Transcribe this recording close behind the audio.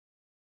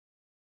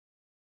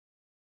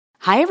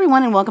Hi,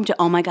 everyone, and welcome to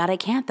Oh My God, I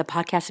Can't, the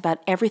podcast about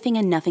everything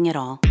and nothing at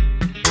all.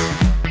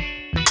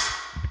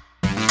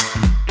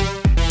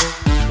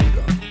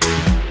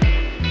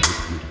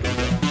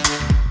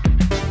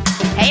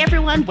 Hey,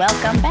 everyone,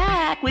 welcome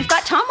back. We've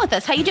got Tom with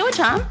us. How you doing,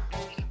 Tom?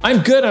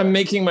 I'm good. I'm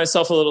making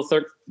myself a little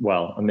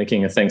I'm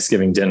making a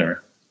Thanksgiving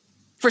dinner.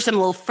 For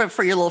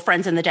your little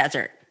friends in the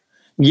desert.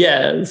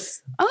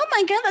 Yes. Oh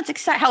my God, that's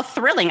exciting. How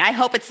thrilling. I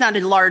hope it's not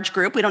a large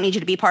group. We don't need you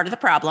to be part of the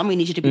problem. We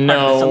need you to be part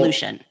of the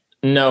solution.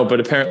 No, but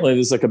apparently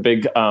there's like a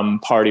big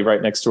party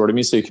right next door to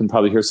me, so you can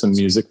probably hear some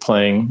music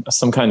playing,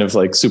 some kind of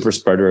like super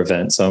spreader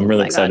event. So I'm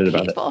really excited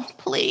about it.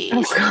 Please.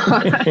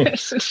 Oh,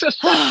 gosh.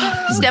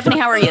 Stephanie,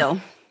 how are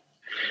you?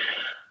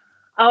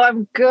 Oh,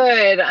 I'm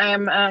good.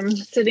 I'm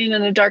sitting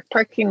in a dark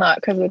parking lot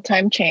because of the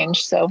time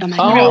change. So,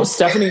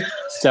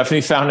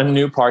 Stephanie found a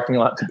new parking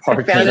lot to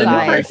park in.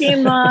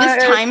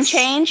 This time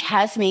change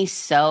has me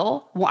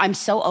I'm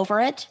so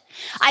over it.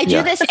 I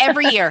do this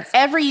every year.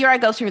 Every year I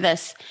go through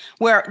this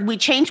where we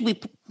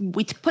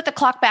put the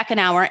clock back an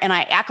hour and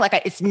I act like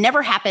it's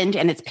never happened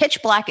and it's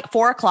pitch black at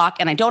 4:00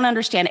 and I don't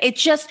understand.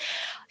 It's just,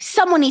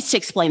 someone needs to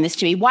explain this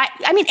to me. Why?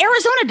 I mean,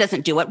 Arizona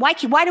doesn't do it. Why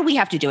do we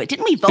have to do it?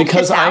 Didn't we vote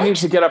because this out? I need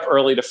to get up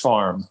early to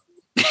farm.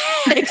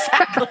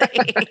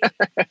 Exactly.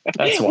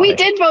 That's why. We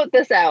did vote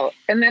this out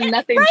and then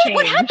nothing changed.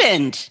 What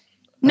happened?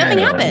 Nothing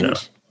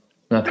happened.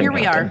 Nothing Here happened.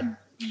 we are.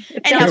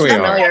 Anyhow, Here we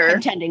that's what are. we're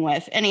contending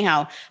with.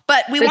 Anyhow,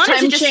 but we The wanted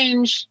time to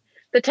just...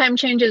 The time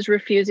change is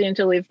refusing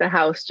to leave the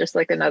house, just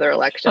like another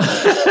election.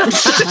 Oh my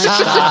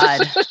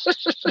God.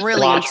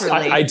 Really and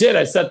truly. I did.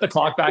 I set the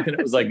clock back and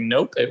it was like,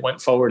 nope, it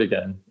went forward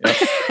again. Yep.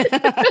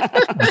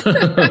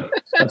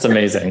 That's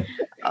amazing.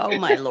 Oh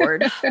my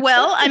Lord.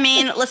 Well, I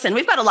mean, listen,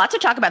 we've got a lot to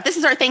talk about. This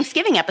is our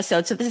Thanksgiving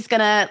episode. So this is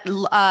going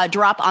to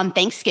drop on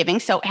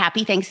Thanksgiving. So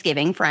happy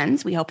Thanksgiving,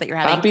 friends. We hope that you're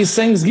having happy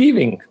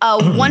Thanksgiving.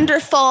 A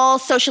wonderful,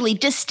 socially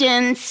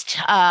distanced,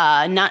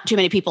 not too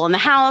many people in the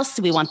house.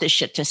 We want this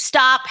shit to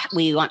stop.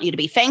 We want you to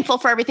be thankful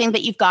for everything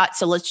that you've got.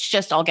 So let's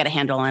just all get a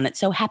handle on it.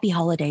 So happy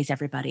holidays,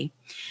 everybody.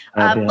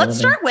 Let's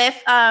start with,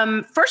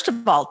 first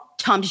of all,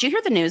 Tom, did you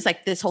hear the news?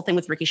 Like this whole thing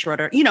with Ricky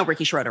Schroder. You know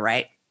Ricky Schroder,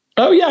 right?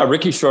 Oh yeah.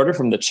 Ricky Schroder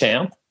from the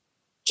Champ.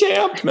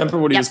 Remember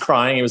when he was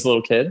crying? He was a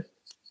little kid.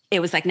 It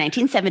was like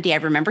 1970. I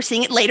remember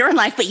seeing it later in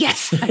life, but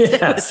yes.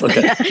 Yes.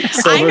 Okay.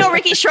 I know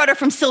Ricky Schroder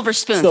from Silver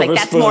Spoons.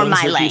 That's more my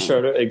Ricky lane.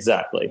 Schroder,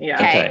 exactly. Yeah.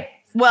 Okay.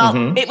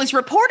 Well, it was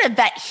reported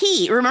that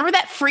remember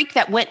that freak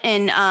that went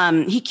in,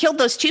 he killed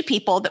those two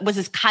people. That was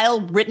his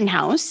Kyle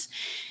Rittenhouse.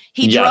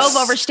 He drove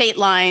over state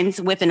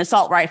lines with an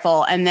assault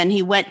rifle, and then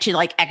he went to,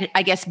 like,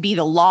 I guess, be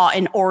the law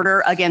and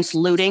order against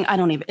looting.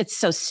 It's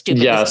so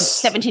stupid. Yes.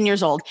 17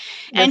 years old.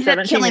 Ended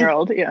up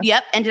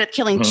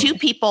killing two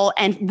people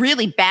and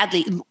really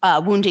badly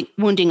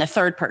wounding a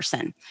third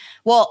person.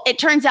 Well, it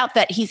turns out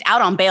that he's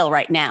out on bail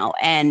right now.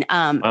 And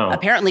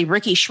apparently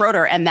Ricky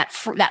Schroder and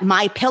that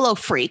My Pillow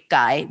freak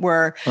guy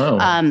were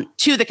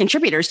two of the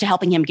contributors to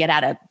helping him get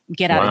out of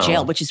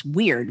jail, which is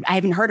weird. I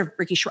haven't heard of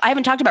Ricky Schroder. I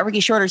haven't talked about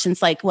Ricky Schroder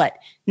since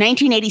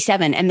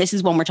 1987, and this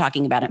is when we're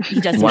talking about him. He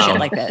does some shit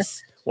like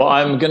this. Well,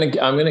 I'm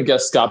gonna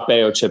guess Scott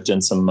Baio chipped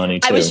in some money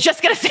too. I was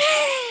just gonna say.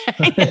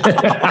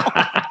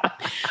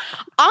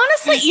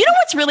 Honestly, you know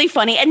what's really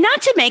funny, and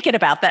not to make it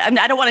about that.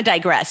 I don't want to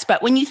digress,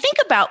 but when you think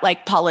about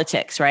like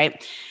politics,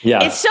 right?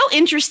 Yeah, it's so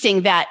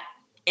interesting that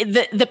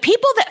the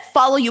people that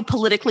follow you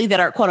politically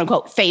that are quote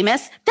unquote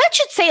famous, that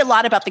should say a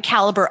lot about the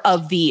caliber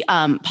of the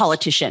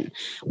politician.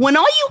 When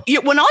all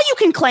you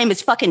can claim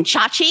is fucking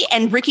Chachi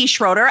and Ricky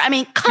Schroder, I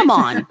mean, come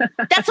on,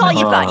 that's all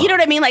you've got. You know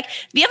what I mean? Like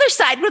the other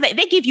side, where they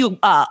give you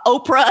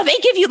Oprah, they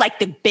give you like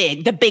the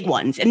big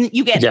ones, and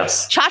you get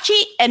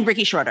Chachi and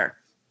Ricky Schroder.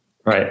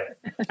 Right.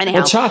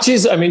 Anyhow. Well,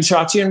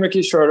 Chachi and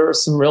Ricky Schroder are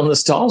some real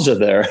nostalgia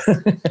there.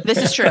 This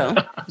is true.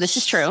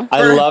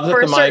 I love that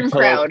for the a My certain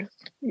Pillow. crowd.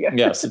 Yeah.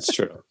 Yes, it's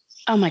true.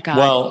 Oh my God.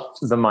 Well,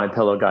 the My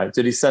Pillow guy,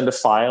 did he send a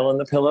file in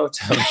the pillow?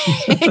 No,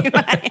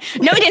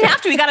 he didn't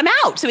have to. We got him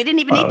out, so he didn't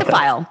even need the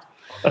file.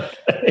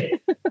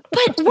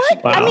 But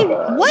what? Wow. I mean,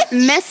 what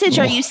message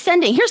are you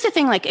sending? Here's the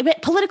thing: like,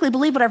 politically,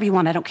 believe whatever you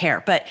want. I don't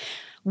care, but.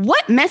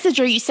 What message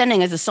are you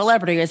sending as a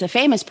celebrity, as a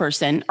famous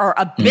person, or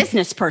a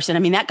business person? I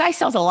mean, that guy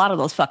sells a lot of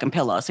those fucking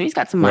pillows, so he's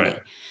got some money.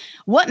 Right.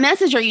 What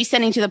message are you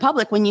sending to the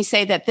public when you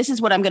say that this is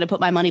what I'm going to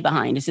put my money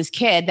behind? Is this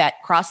kid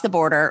that crossed the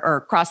border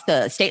or crossed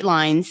the state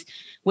lines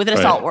with an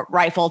assault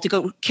rifle to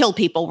go kill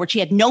people, which he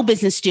had no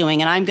business doing,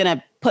 and I'm going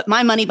to put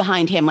my money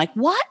behind him? Like,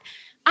 what?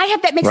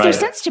 That makes no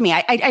sense to me.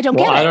 I don't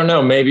get it. I don't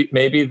know. Maybe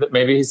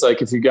he's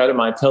like, if you got in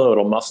My Pillow,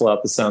 it'll muffle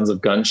out the sounds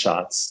of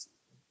gunshots.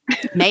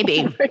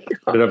 Maybe.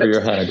 Put it over your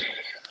head.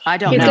 I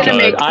don't know.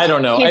 I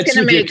don't know. It's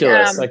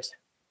ridiculous.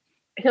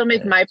 He'll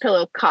make My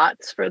Pillow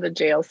cots for the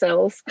jail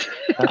cells.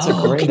 That's a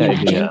great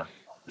idea.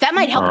 That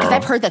might help because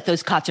I've heard that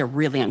those cots are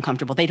really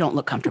uncomfortable. They don't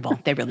look comfortable.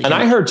 They really don't.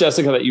 And I heard,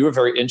 Jessica, that you were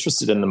very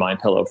interested in the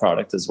MyPillow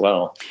product as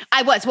well.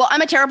 I was. Well,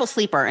 I'm a terrible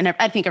sleeper. And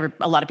I think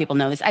a lot of people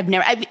know this.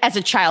 As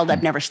a child,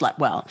 I've never slept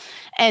well.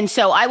 And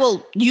so I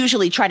will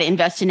usually try to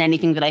invest in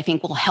anything that I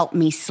think will help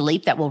me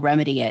sleep, that will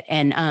remedy it.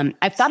 And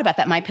I've thought about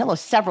that MyPillow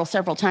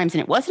several times.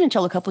 And it wasn't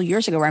until a couple of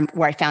years ago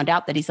where I found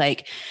out that he's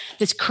like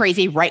this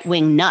crazy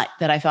right-wing nut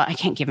that I thought, I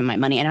can't give him my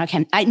money. And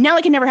now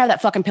I can never have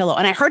that fucking pillow.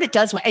 And I heard it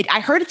does. I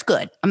heard it's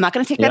good. I'm not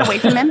going to take that away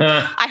from him.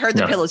 I heard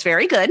the pillow's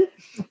very good.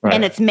 Right.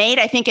 And it's made,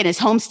 I think, in his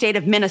home state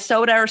of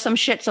Minnesota or some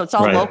shit. So it's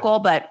all local.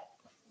 But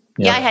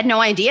I had no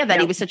idea that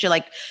he was such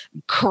a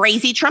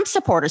crazy Trump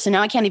supporter. So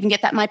now I can't even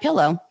get that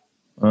MyPillow.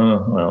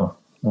 Oh,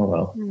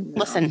 well.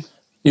 Listen.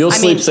 You'll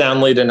sleep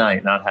soundly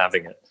tonight not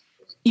having it.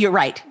 You're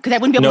right. Because I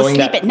wouldn't be able to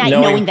sleep at night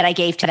knowing that I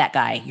gave to that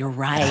guy. You're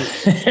right.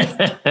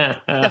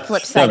 The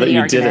flip side of the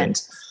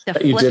argument.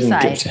 You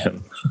didn't give to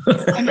him.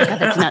 Oh my God,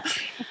 that's nuts.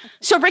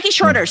 So Ricky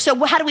Schroder, so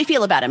how do we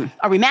feel about him?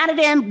 Are we mad at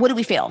him? What do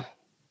we feel?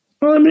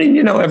 Well, I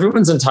mean,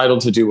 everyone's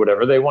entitled to do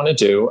whatever they want to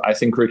do. I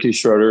think Ricky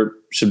Schroder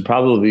should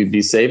probably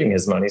be saving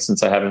his money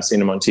since I haven't seen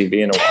him on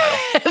TV in a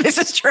while. This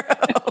is true.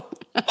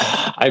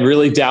 I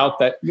really doubt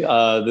that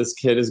this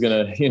kid is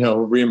going to,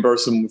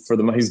 reimburse him for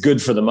the money. He's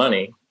good for the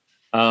money.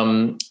 I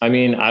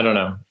mean, I don't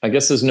know. I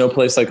guess there's no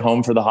place like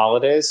home for the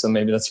holidays. So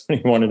maybe that's when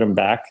he wanted him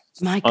back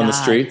on the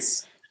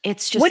streets.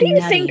 It's just what do you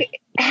think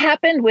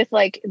happened with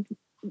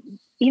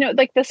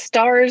the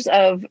stars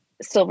of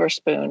Silver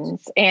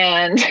Spoons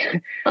and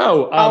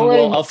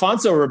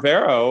Alfonso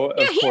Ribeiro,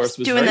 of course,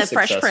 was doing very the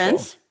successful. Fresh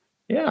Prince.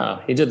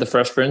 Yeah, he did the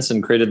Fresh Prince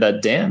and created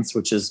that dance,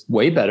 which is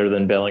way better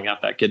than bailing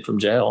out that kid from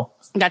jail.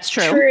 That's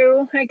true.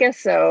 True, I guess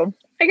so.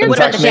 I guess what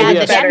about the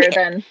dad? Better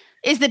than.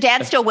 Is the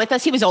dad still with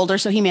us? He was older,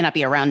 so he may not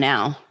be around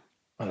now.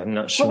 I'm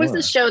not sure. What was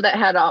the show that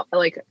had all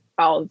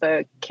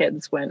the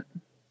kids went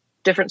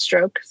Different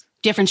Strokes?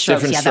 Different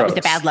Strokes. That was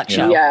the Bad Luck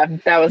show. Yeah,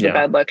 that was the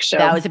Bad Luck show.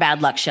 That was a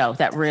Bad Luck show.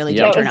 That really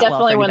did turn out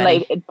well for when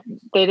everybody.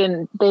 they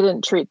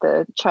didn't treat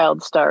the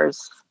child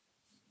stars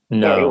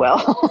very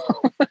well.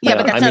 Yeah,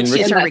 but that's not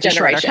excuse for Ricky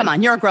Schroder. Come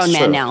on, you're a grown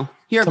man now.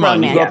 You're a grown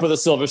man. You grew up with a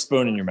silver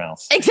spoon in your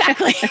mouth.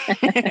 Exactly.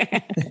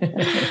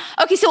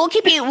 Okay, so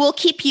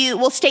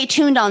we'll stay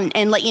tuned on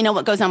and let you know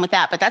what goes on with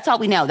that. But that's all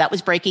we know. That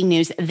was breaking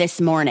news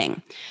this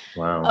morning.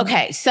 Wow.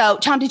 Okay, so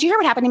Tom, did you hear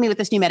what happened to me with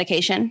this new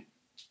medication?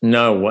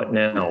 No, what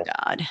now? Oh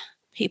God,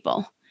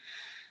 people.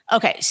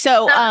 Okay,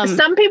 so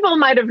some people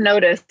might have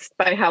noticed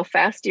by how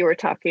fast you were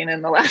talking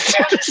in the last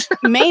episode.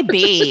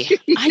 Maybe.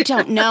 I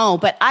don't know,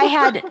 but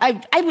I don't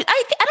know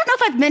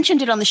if I've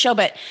mentioned it on the show,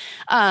 but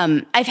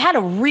I've had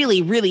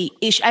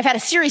I've had a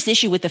serious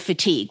issue with the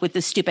fatigue with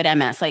the stupid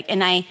MS.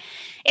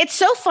 It's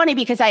so funny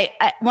because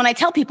when I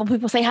tell people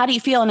say, "How do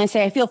you feel?" and I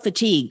say, "I feel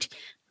fatigued."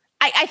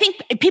 I think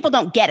people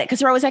don't get it because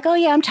they're always like, "Oh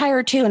yeah, I'm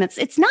tired too." And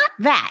it's not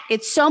that.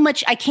 It's so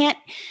much. I can't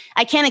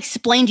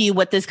explain to you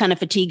what this kind of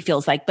fatigue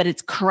feels like, but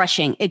it's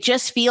crushing. It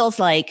just feels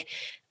like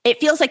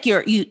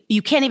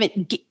you can't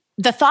even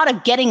the thought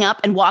of getting up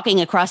and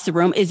walking across the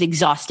room is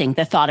exhausting.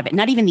 The thought of it,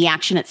 not even the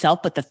action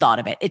itself, but the thought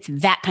of it. It's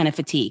that kind of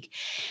fatigue.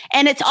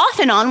 And it's off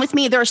and on with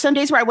me. There are some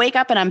days where I wake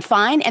up and I'm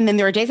fine. And then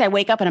there are days I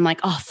wake up and I'm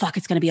like, oh, fuck,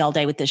 it's going to be all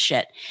day with this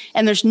shit.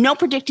 And there's no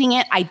predicting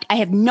it. I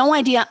have no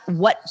idea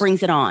what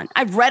brings it on.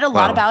 I've read a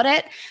lot about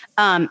it.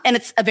 And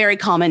it's a very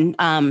common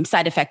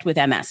side effect with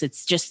MS.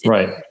 It's just,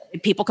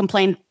 people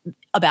complain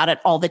about it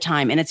all the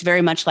time. And it's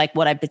very much like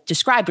what I've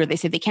described, where they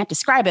say they can't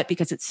describe it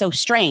because it's so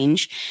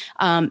strange.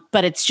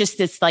 But it's just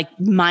this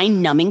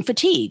mind numbing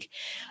fatigue.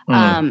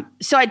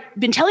 So I'd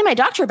been telling my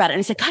doctor about it and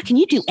I said, God, can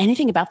you do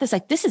anything about this?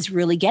 This is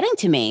really getting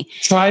to me.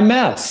 Try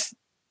meth.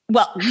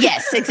 Well,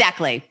 yes,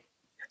 exactly.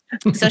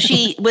 So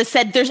she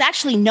said there's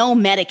actually no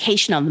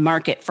medication on the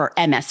market for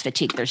MS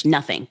fatigue. There's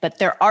nothing, but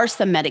there are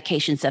some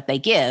medications that they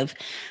give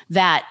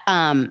that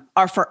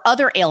are for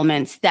other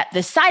ailments that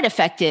the side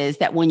effect is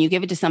that when you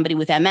give it to somebody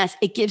with MS,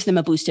 it gives them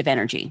a boost of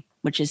energy,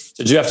 which is.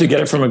 Did you have to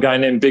get it from a guy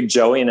named Big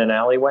Joey in an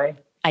alleyway?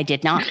 I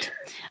did not.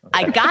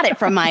 I got it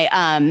from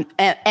my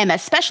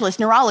MS specialist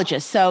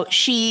neurologist. So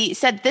she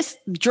said this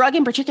drug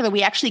in particular,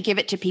 we actually give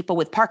it to people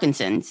with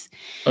Parkinson's.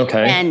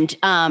 Okay. And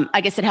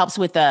I guess it helps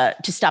with to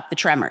stop the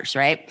tremors,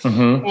 right?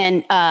 Mm-hmm.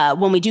 And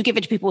when we do give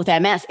it to people with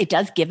MS, it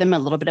does give them a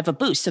little bit of a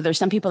boost. So there's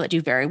some people that do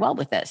very well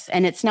with this.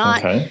 And it's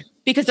not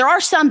because there are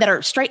some that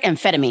are straight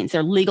amphetamines.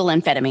 They're legal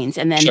amphetamines.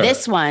 And then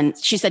this one,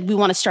 she said, we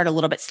want to start a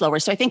little bit slower.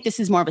 So I think this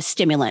is more of a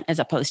stimulant as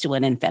opposed to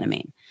an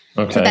amphetamine.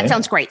 Okay. So that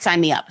sounds great.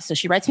 Sign me up. So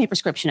she writes me a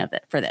prescription of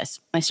it for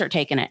this. I start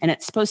taking it and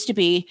it's supposed to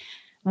be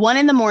 1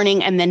 in the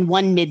morning and then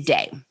 1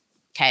 midday.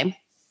 Okay.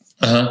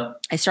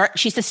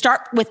 She says,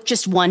 start with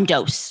just 1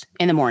 dose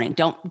in the morning.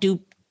 Don't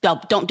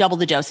double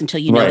the dose until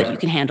you know that you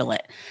can handle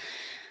it.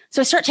 So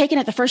I start taking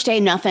it the first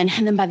day, nothing.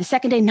 And then by the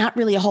second day, not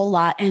really a whole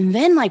lot. And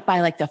then by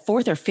the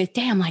 4th or 5th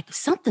day, I'm like,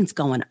 something's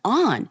going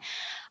on.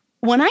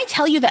 When I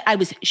tell you that I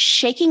was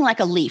shaking like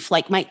a leaf,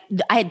 I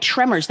had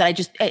tremors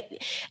that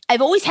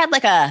I've always had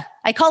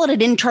I call it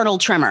an internal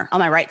tremor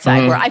on my right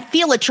side where I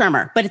feel a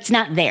tremor, but it's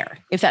not there,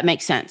 if that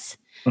makes sense.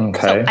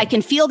 Okay. So I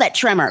can feel that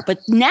tremor, but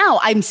now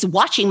I'm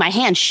watching my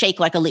hand shake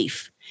like a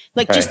leaf,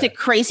 like just the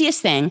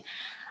craziest thing.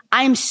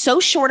 I'm so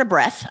short of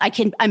breath.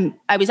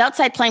 I was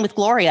outside playing with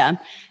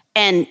Gloria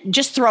and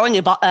just throwing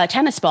a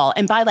tennis ball.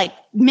 And by like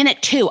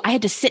minute 2, I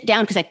had to sit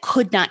down because I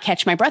could not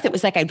catch my breath. It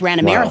was like I ran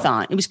a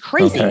marathon. It was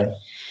crazy. Okay.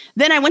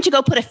 Then I went to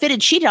go put a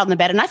fitted sheet out on the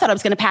bed and I thought I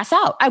was going to pass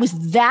out. I was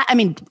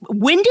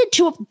winded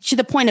to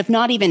the point of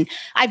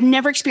I've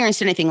never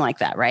experienced anything like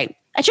that. Right.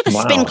 I took a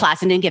spin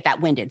class and didn't get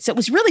that winded. So it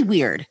was really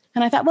weird.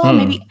 And I thought, well,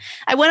 maybe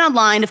I went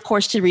online, of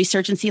course, to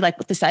research and see like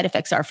what the side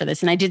effects are for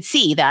this. And I did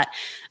see that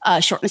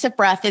shortness of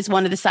breath is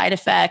one of the side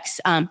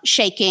effects,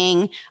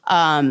 shaking.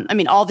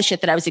 All the shit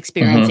that I was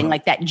experiencing,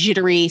 like that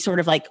jittery sort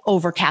of like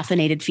over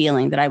caffeinated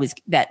feeling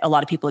that a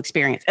lot of people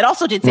experience. It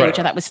also did say, which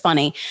I thought was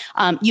funny,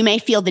 you may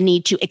feel the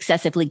need to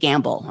excessively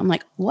gamble. I'm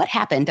like, what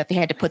happened that they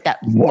had to put that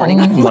warning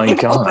on? Oh my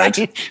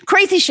God.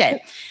 Crazy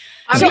shit.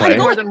 I'm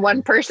more than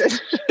one person.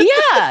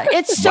 Yeah,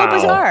 it's so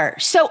bizarre.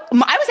 So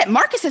I was at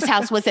Marcus's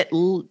house, was it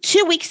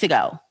 2 weeks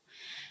ago?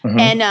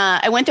 And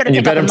I went there to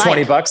pick up a mic. You bet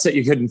him $20 that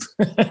you couldn't.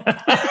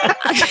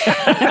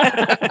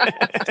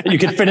 You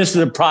could finish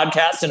the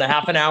podcast in a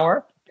half an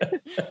hour.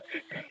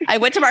 I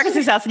went to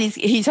Marcus's house and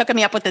he's hooking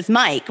me up with this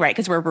mic, right?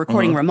 Because we're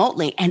recording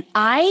remotely. And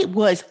I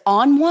was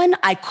on one.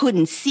 I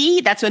couldn't see.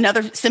 That's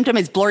another symptom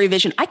is blurry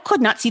vision. I could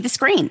not see the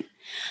screen.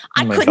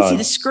 I couldn't see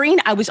the screen.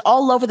 I was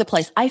all over the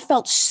place. I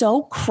felt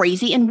so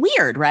crazy and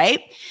weird,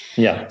 right?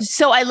 Yeah.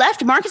 So I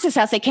left Marcus's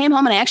house. I came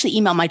home and I actually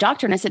emailed my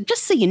doctor and I said,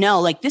 just so you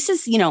know, like this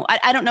is,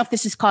 I don't know if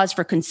this is cause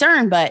for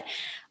concern, but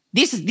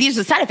these are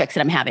the side effects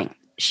that I'm having.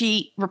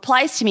 She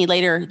replies to me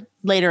later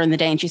in the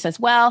day and she says,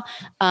 well,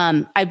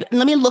 let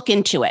me look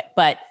into it,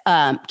 but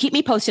keep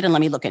me posted and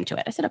let me look into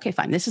it. I said, okay,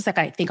 fine. This is like,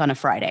 I think on a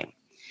Friday.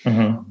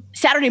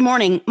 Saturday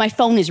morning, my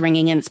phone is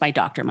ringing and it's my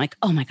doctor. I'm like,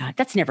 oh my God,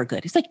 that's never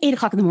good. It's like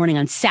 8:00 in the morning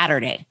on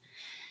Saturday.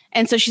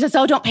 And so she says,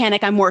 oh, don't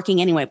panic. I'm working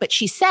anyway. But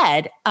she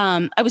said,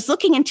 I was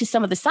looking into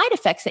some of the side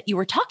effects that you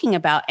were talking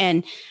about.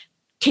 And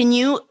can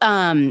you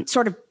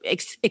sort of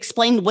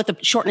explain what the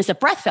shortness of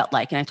breath felt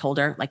like? And I told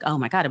her like, oh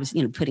my God, I was,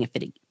 putting a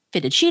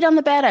fitted sheet on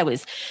the bed. I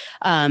was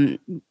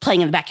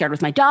playing in the backyard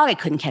with my dog. I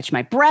couldn't catch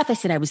my breath. I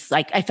said,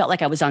 I felt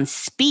like I was on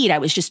speed. I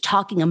was just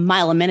talking a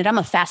mile a minute. I'm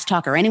a fast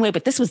talker anyway,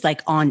 but this was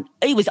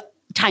it was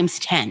times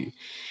 10.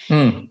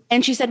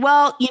 And she said,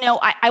 well,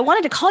 I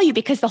wanted to call you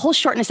because the whole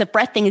shortness of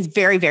breath thing is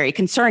very, very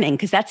concerning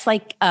because that's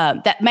like,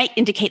 that might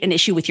indicate an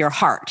issue with your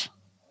heart.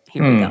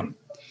 Here we go.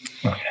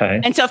 Okay.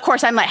 And so, of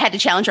course, I had to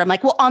challenge her. I'm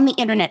like, well, on the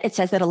internet, it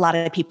says that a lot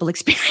of people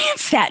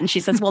experience that. And she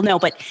says, well, no,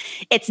 but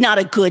it's not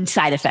a good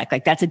side effect.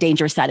 Like that's a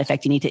dangerous side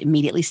effect. You need to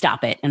immediately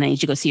stop it. And I need you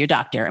to go see your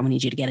doctor. And we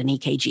need you to get an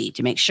EKG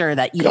to make sure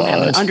that you don't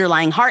have an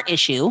underlying heart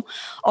issue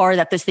or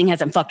that this thing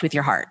hasn't fucked with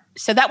your heart.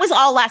 So that was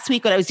all last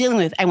week what I was dealing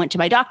with. I went to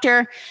my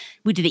doctor.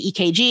 We did the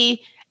EKG.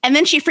 And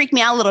then she freaked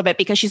me out a little bit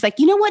because she's like,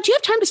 you know what? Do you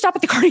have time to stop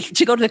at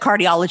to go to the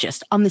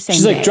cardiologist on the same day?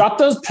 She's like, drop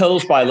those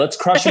pills by. Let's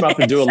crush them up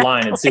and do a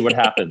line and see what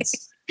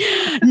happens.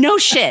 No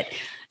shit.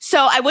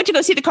 So I went to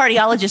go see the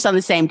cardiologist on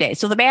the same day.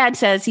 So the man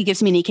says, he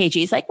gives me an EKG.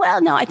 He's like,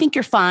 well, no, I think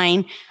you're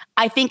fine.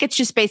 I think it's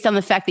just based on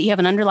the fact that you have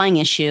an underlying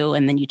issue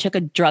and then you took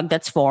a drug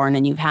that's foreign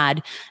and you've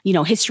had,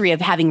 history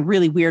of having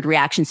really weird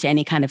reactions to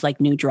any kind of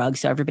like new drug.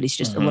 So everybody's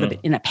just a little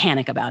bit in a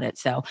panic about it.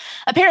 So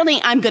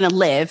apparently I'm going to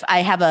live.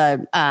 I have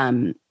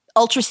a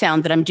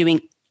ultrasound that I'm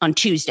doing on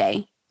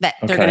Tuesday that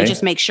they're going to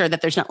just make sure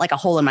that there's not like a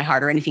hole in my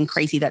heart or anything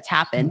crazy that's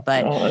happened.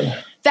 But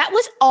that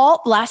was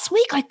all last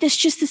week. Like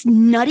this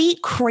nutty,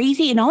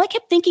 crazy. And all I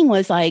kept thinking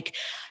was like,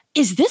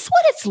 is this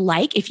what it's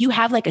like if you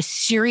have like a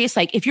serious,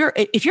 like if you're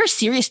a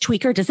serious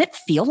tweaker, does it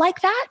feel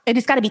like that? It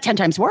has got to be 10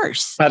 times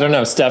worse. I don't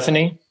know.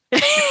 Stephanie?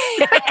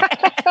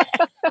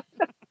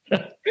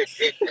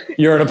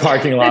 You're in a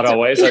parking lot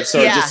always.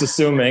 So just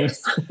assuming.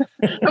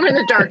 I'm in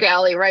the dark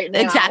alley right now.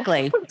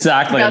 Exactly.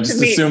 I'm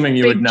just assuming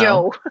you would know.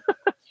 Joe.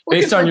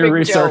 Based on your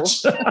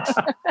research.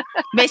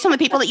 Based on the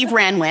people that you've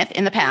ran with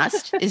in the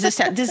past, does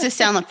this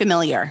sound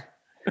familiar?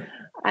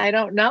 I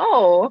don't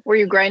know. Were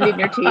you grinding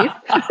your teeth?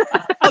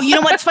 Oh, you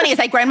know what's funny is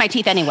I grind my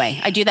teeth anyway.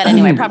 I do that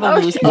anyway. I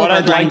probably was What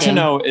I'd like to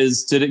know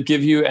is, did it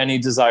give you any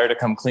desire to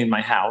come clean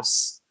my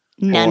house?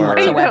 None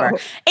whatsoever.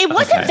 It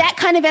wasn't that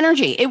kind of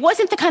energy. It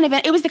wasn't the kind of,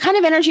 it was the kind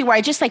of energy where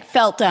I just like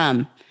felt,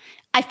 I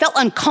felt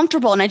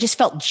uncomfortable and I just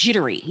felt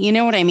jittery. You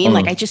know what I mean?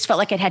 Like I just felt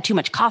like I'd had too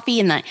much coffee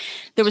and that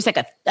there was like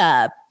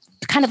a,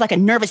 kind of like a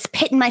nervous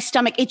pit in my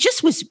stomach. It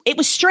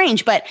was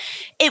strange, but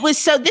it was,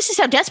 so this is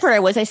how desperate I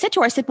was. I said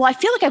to her, I said, well, I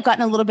feel like I've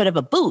gotten a little bit of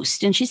a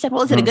boost. And she said,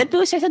 well, is it a good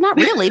boost? I said, not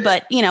really,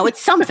 but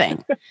it's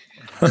something.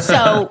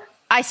 So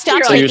I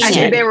stopped taking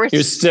it.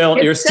 You're still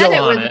it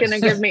on was going to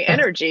give me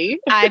energy.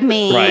 I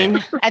mean,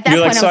 at that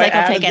point, I was like,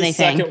 I'll take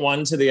anything. Second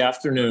one to the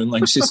afternoon,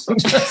 like she's.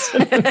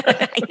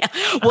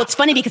 Well, it's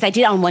funny because I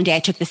did on one day. I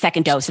took the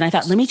second dose, and I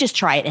thought, let me just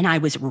try it, and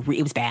it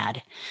was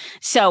bad.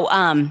 So,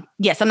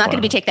 yes, I'm not going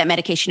to be taking that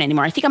medication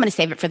anymore. I think I'm going to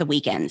save it for the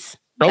weekends.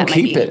 Don't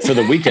keep it for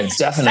the weekends,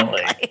 definitely.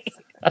 Exactly.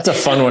 That's a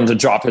fun one to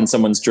drop in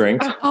someone's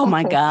drink. Oh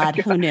my God.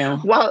 Who knew?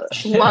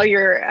 While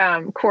you're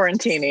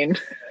quarantining.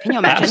 Can you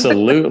imagine?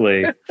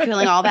 Absolutely.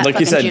 Feeling all that Like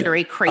you fucking said,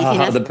 jittery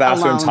craziness. the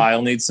bathroom alone.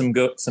 tile needs some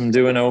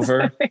doing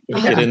over.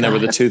 Get in there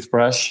with a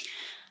toothbrush.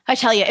 I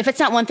tell you, if it's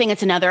not one thing,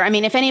 it's another. I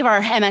mean, if any of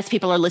our MS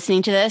people are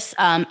listening to this,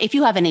 if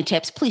you have any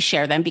tips, please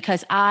share them,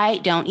 because I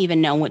don't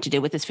even know what to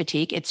do with this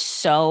fatigue. It's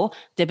so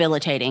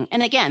debilitating.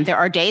 And again, there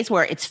are days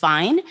where it's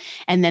fine.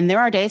 And then there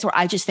are days where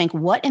I just think,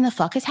 what in the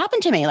fuck has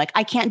happened to me? Like,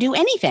 I can't do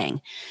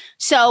anything.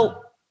 So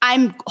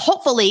I'm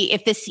hopefully,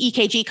 if this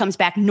EKG comes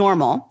back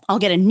normal, I'll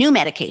get a new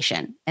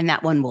medication and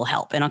that one will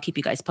help. And I'll keep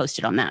you guys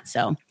posted on that.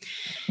 So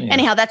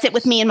anyhow, that's it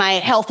with me and my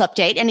health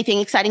update. Anything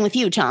exciting with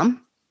you,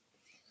 Tom?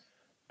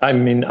 I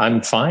mean,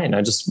 I'm fine.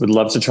 I just would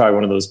love to try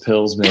one of those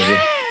pills, maybe.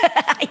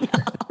 I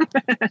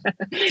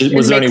know.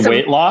 Was there any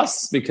weight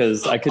loss?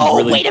 Because I could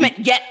really... wait a minute.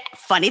 Yet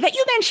funny that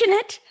you mention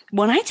it.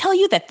 When I tell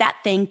you that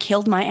thing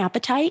killed my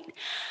appetite.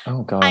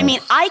 Oh God. I mean,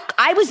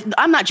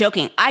 I'm not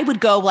joking. I would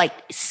go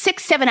like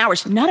 6-7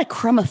 hours, not a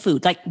crumb of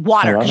food, like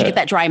water, because you get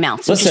that dry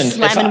mouth. So just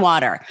slamming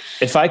water.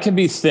 If I can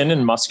be thin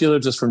and muscular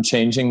just from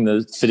changing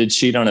the fitted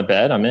sheet on a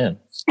bed, I'm in.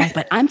 Oh,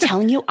 but I'm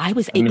telling you, it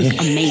was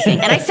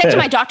amazing. And I said to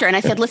my doctor, and I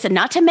said, listen,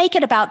 not to make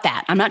it about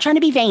that. I'm not trying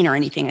to be vain or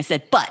anything. I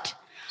said, but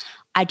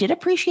I did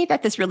appreciate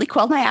that this really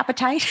quelled my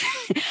appetite.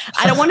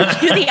 I don't want to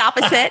do the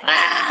opposite.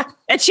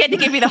 And she had to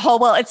give me the whole,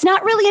 well, it's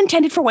not really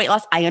intended for weight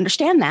loss. I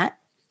understand that.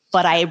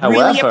 But I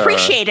really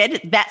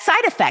appreciated that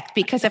side effect,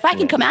 because if I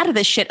can come out of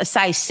this shit a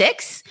size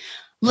 6,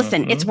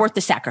 listen, it's worth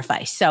the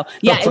sacrifice. So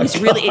yeah, it was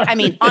really, I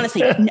mean,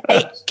 honestly,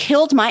 it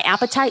killed my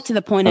appetite to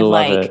the point of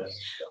like,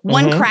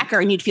 one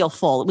cracker and you'd feel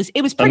full.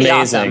 It was pretty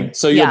amazing. Awesome.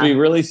 So you'll be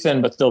really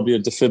thin, but there'll be a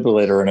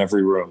defibrillator in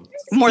every room.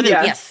 More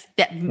than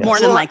more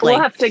than likely.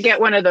 We'll have to get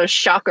one of those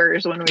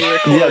shockers when we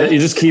record. Yeah, you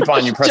just keep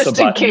on. You press a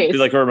button, case. be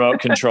like a remote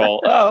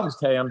control. Oh,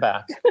 okay, I'm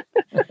back.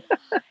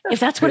 If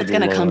that's what it's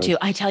going to come to,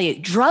 I tell you,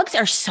 drugs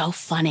are so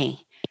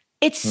funny.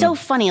 It's so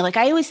funny. Like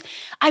I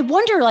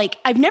wonder. Like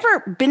I've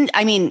never been.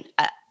 I mean.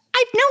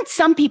 I've known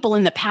some people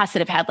in the past that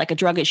have had like a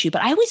drug issue,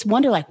 but I always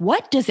wonder, like,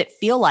 what does it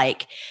feel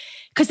like?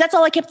 Because that's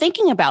all I kept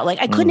thinking about. Like,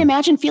 I couldn't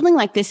imagine feeling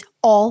like this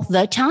all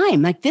the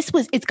time. Like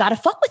it's got to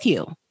fuck with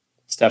you.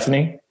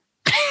 Stephanie?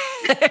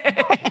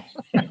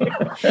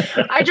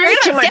 I drink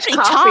too much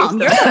coffee. Tom,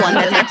 you're the one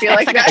that feel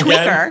like that.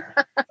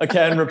 Tweaker.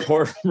 Again,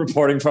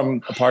 reporting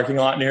from a parking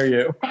lot near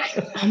you.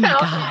 Oh my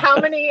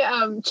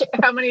God.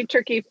 How many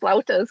turkey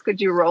flautas could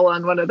you roll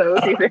on one of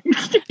those? You think?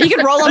 You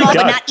could roll them all,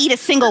 but not eat a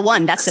single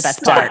one. That's the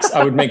best part.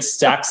 I would make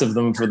stacks of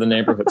them for the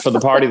neighborhood, for the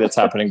party that's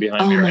happening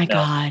behind me. Oh my right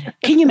God. now.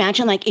 Can you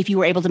imagine, like, if you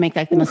were able to make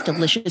like the most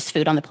delicious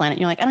food on the planet?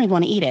 And you're like, I don't even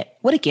want to eat it.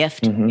 What a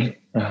gift.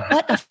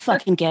 What a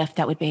fucking gift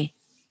that would be.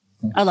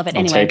 I love it.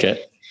 Anyway. I'll take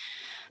it.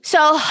 So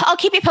I'll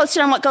keep you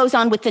posted on what goes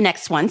on with the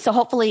next one. So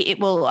hopefully it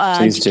will.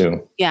 Please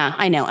do. Yeah,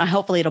 I know.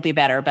 Hopefully it'll be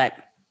better. But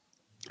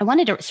I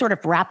wanted to sort of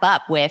wrap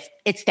up with,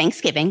 it's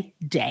Thanksgiving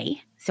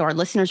Day. So our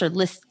listeners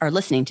are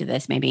listening to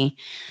this maybe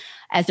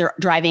as they're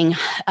driving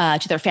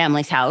to their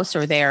family's house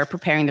or they're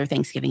preparing their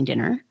Thanksgiving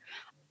dinner.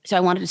 So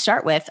I wanted to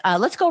start with,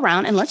 let's go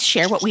around and let's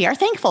share what we are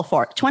thankful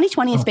for.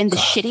 2020 has been the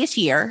shittiest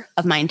year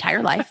of my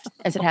entire life,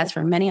 as it has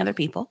for many other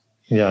people.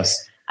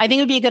 Yes. I think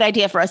it would be a good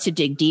idea for us to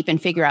dig deep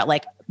and figure out,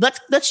 like,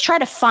 let's try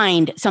to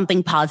find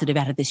something positive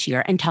out of this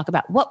year and talk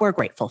about what we're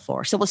grateful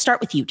for. So we'll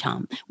start with you,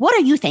 Tom. What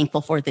are you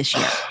thankful for this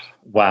year?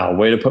 Wow.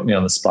 Way to put me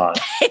on the spot.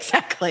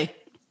 Exactly.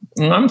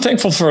 I'm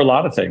thankful for a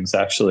lot of things,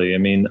 actually. I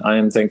mean, I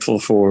am thankful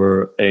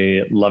for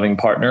a loving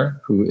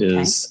partner who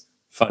is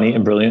funny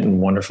and brilliant and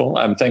wonderful.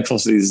 I'm thankful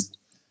for these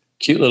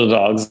cute little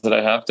dogs that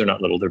I have. They're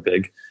not little, they're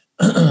big.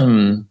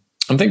 I'm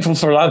thankful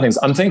for a lot of things.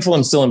 I'm thankful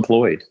I'm still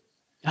employed.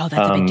 Oh,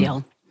 that's a big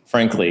deal.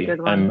 Frankly,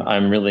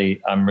 I'm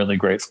really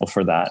grateful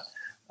for that.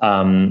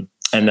 And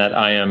that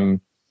I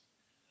am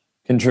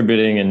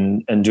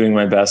contributing and doing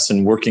my best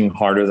and working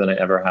harder than I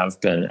ever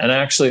have been. And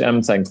actually,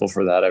 I'm thankful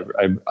for that.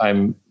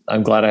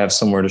 I'm glad I have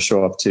somewhere to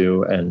show up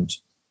to, and,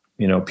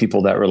 you know,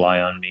 people that rely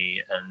on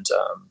me, and,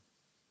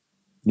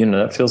 you know,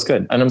 that feels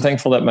good. And I'm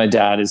thankful that my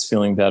dad is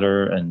feeling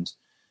better, and,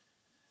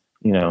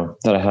 you know,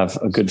 that I have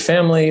a good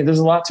family. There's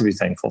a lot to be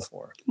thankful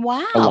for.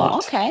 Wow.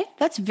 Okay.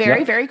 That's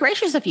very, very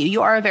gracious of you.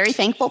 You are a very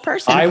thankful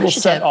person. I will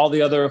set all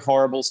the other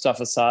horrible stuff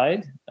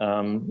aside,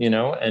 you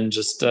know, and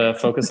just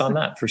focus on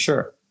that for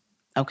sure.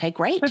 Okay,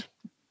 great.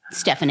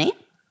 Stephanie?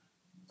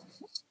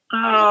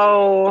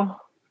 Oh,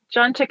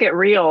 John took it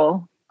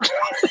real.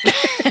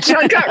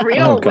 John got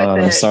real with it.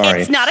 I'm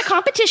sorry. It's not a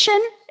competition.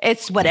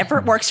 It's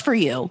whatever works for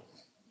you.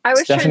 I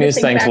was Stephanie is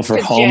thankful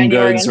for home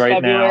goods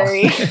right now.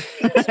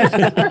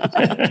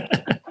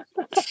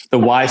 The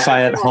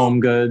Wi-Fi at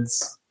Home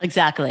Goods.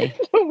 Exactly.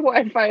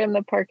 Wi-Fi in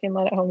the parking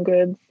lot at Home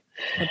Goods.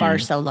 The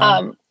bar's so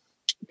low.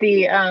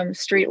 The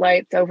street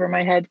lights over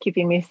my head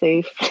keeping me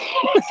safe.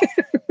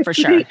 For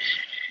sure.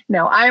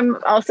 No, I'm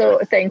also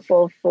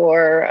thankful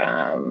for.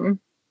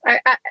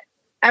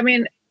 I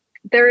mean,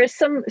 there is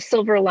some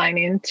silver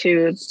lining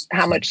to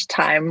how much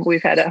time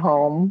we've had at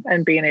home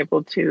and being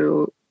able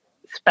to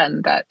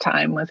spend that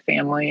time with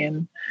family.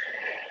 And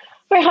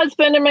my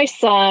husband and my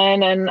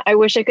son, and I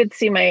wish I could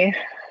see my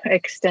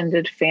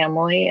extended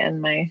family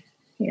and my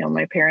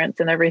parents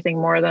and everything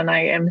more than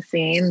I am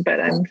seeing,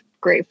 but I'm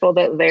grateful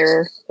that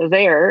they're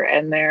there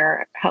and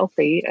they're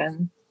healthy,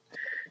 and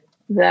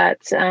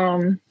that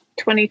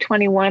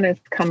 2021 is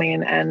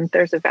coming and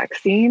there's a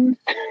vaccine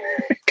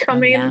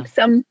coming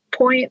some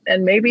point,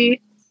 and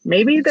maybe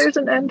there's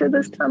an end to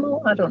this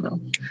tunnel. I don't know.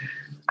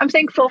 I'm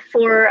thankful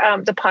for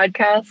the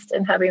podcast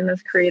and having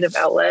this creative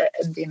outlet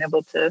and being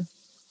able to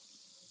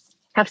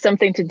have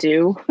something to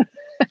do.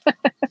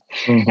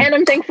 Mm-hmm. And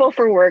I'm thankful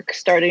for work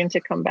starting to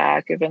come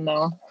back, even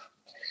though,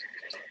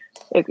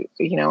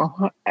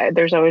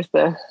 there's always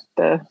the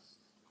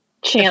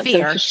chance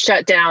of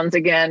shutdowns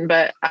again.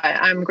 But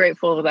I'm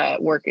grateful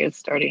that work is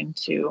starting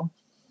to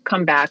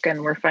come back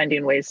and we're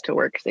finding ways to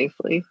work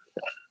safely.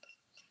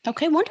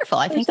 Okay, wonderful.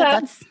 I think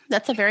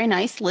that's a very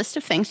nice list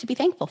of things to be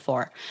thankful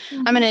for.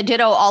 Mm-hmm. I'm going to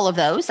ditto all of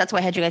those. That's why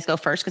I had you guys go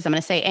first, because I'm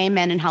going to say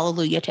amen and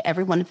hallelujah to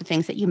every one of the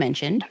things that you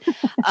mentioned.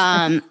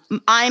 Honestly,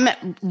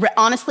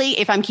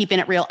 if I'm keeping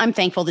it real, I'm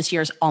thankful this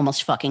year is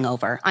almost fucking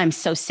over. I'm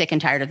so sick and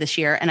tired of this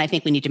year, and I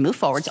think we need to move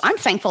forward. So I'm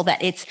thankful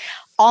that it's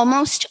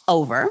almost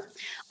over.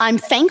 I'm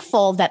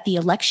thankful that the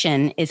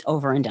election is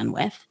over and done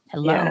with.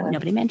 Hello. Yeah.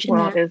 Nobody mentioned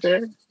that. Is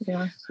it?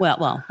 Yeah.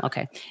 Well,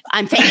 okay.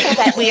 I'm thankful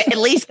that we at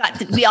least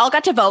we all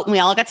got to vote and we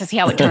all got to see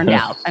how it turned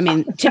out. I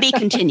mean, to be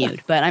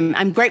continued, but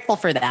I'm grateful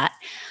for that.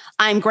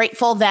 I'm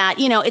grateful that,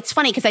 it's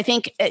funny because I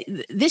think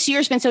this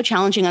year's been so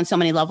challenging on so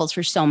many levels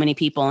for so many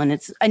people. And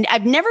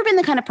I've never been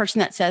the kind of person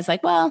that says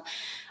like, well,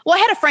 I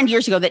had a friend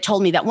years ago that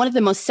told me that one of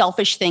the most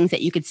selfish things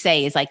that you could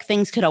say is like,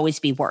 things could always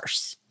be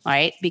worse.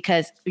 Right?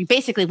 Because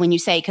basically when you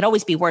say it could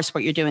always be worse,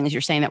 what you're doing is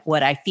you're saying that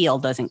what I feel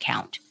doesn't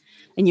count.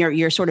 And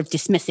you're sort of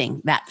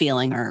dismissing that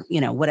feeling or,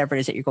 whatever it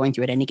is that you're going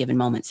through at any given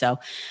moment. So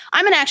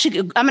I'm going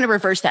to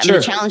reverse that. I'm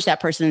going to challenge that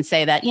person and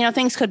say that,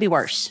 things could be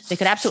worse. They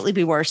could absolutely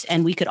be worse.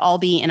 And we could all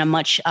be in a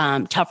much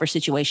tougher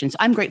situation. So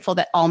I'm grateful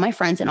that all my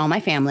friends and all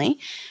my family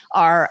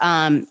are,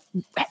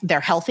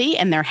 they're healthy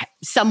and they're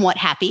somewhat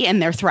happy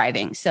and they're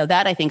thriving. So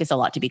that I think is a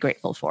lot to be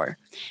grateful for.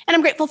 And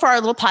I'm grateful for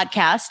our little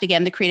podcast.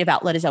 Again, the creative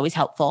outlet is always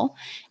helpful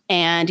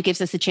and it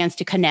gives us a chance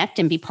to connect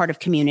and be part of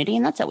community.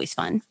 And that's always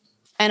fun.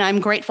 And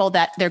I'm grateful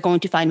that they're going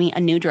to find me a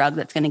new drug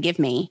that's going to give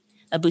me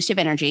a boost of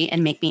energy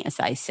and make me a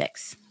size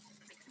 6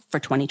 for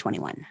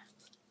 2021.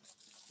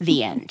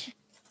 The end.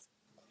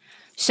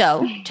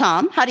 So,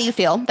 Tom, how do you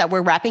feel that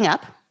we're wrapping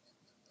up?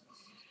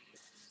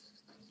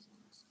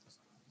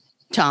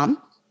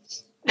 Tom?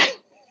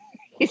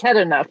 He's had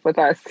enough with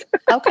us.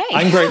 Okay.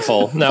 I'm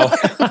grateful. No.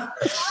 I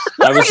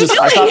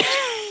thought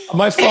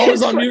my phone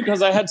was on mute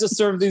because I had to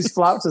serve these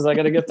flautas. I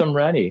got to get them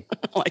ready.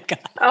 Oh my God.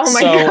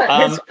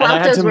 God. And I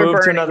had to move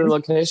to another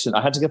location.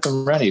 I had to get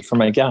them ready for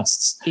my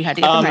guests. You had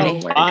to get them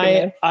ready.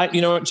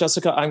 You know what,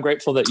 Jessica, I'm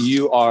grateful that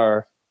you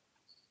are,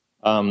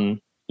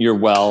 you're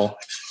well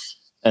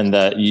and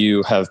that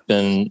you have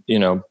been,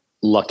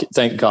 lucky.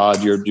 Thank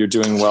God you're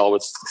doing well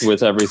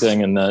with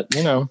everything and that,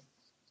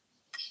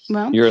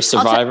 well, you're a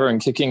survivor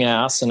and kicking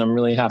ass, and I'm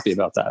really happy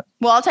about that.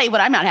 Well, I'll tell you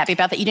what I'm not happy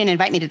about, that you didn't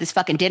invite me to this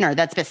fucking dinner.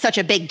 That's been such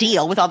a big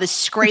deal with all this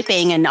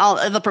scraping and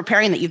all the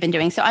preparing that you've been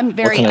doing. So I'm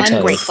very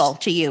ungrateful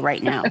to you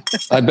right now.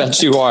 I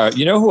bet you are.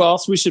 You know who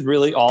else we should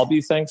really all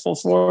be thankful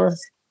for?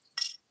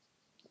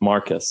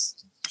 Marcus.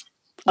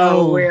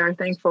 Oh, we are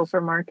thankful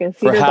for Marcus.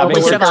 For having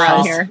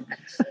around here.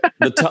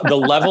 The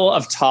level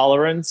of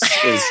tolerance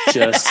is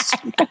just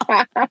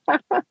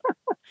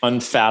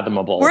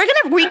unfathomable. We're going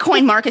to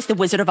recoin Marcus the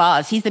Wizard of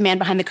Oz. He's the man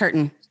behind the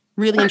curtain.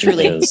 Really and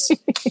truly.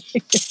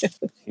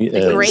 He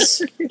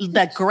is.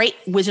 The great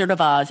Wizard of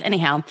Oz.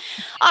 Anyhow.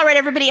 All right,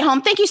 everybody at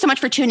home. Thank you so much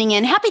for tuning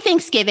in. Happy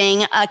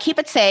Thanksgiving. Keep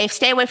it safe.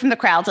 Stay away from the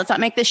crowds. Let's not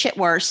make this shit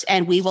worse.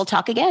 And we will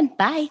talk again.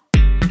 Bye.